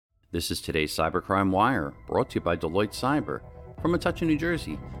This is today's Cybercrime Wire, brought to you by Deloitte Cyber. From Metuchen, New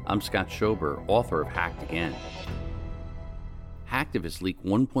Jersey, I'm Scott Schober, author of Hacked Again. Hacktivists leaked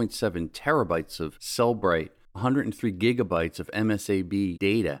 1.7 terabytes of Cellbrite, 103 gigabytes of MSAB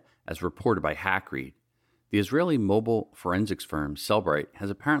data, as reported by HackRead. The Israeli mobile forensics firm Cellbrite has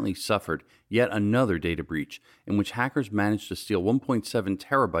apparently suffered yet another data breach in which hackers managed to steal 1.7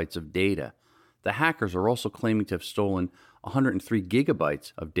 terabytes of data. The hackers are also claiming to have stolen 103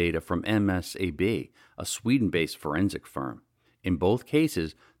 gigabytes of data from MSAB, a Sweden-based forensic firm. In both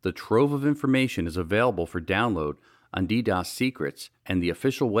cases, the trove of information is available for download on DDoS Secrets and the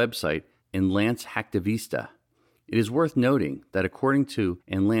official website Enlance Hacktivista. It is worth noting that according to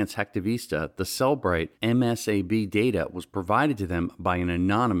Enlance Hacktivista, the Cellbrite MSAB data was provided to them by an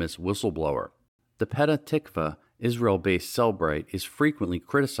anonymous whistleblower. The Petah Tikva, Israel-based Cellbrite, is frequently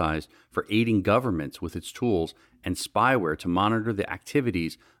criticized for aiding governments with its tools and spyware to monitor the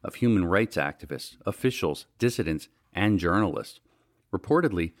activities of human rights activists, officials, dissidents, and journalists.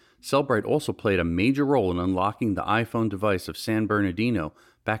 Reportedly, Cellbrite also played a major role in unlocking the iPhone device of San Bernardino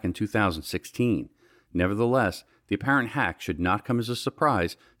back in 2016. Nevertheless, the apparent hack should not come as a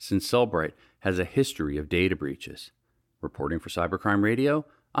surprise since Cellbrite has a history of data breaches. Reporting for Cybercrime Radio,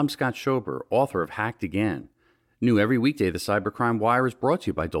 I'm Scott Schober, author of Hacked Again. New every weekday, the Cybercrime Wire is brought to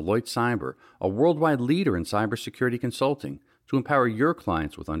you by Deloitte Cyber, a worldwide leader in cybersecurity consulting. To empower your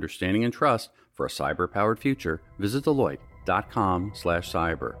clients with understanding and trust for a cyber-powered future, visit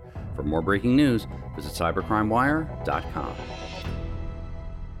Deloitte.com/cyber. For more breaking news, visit cybercrimewire.com.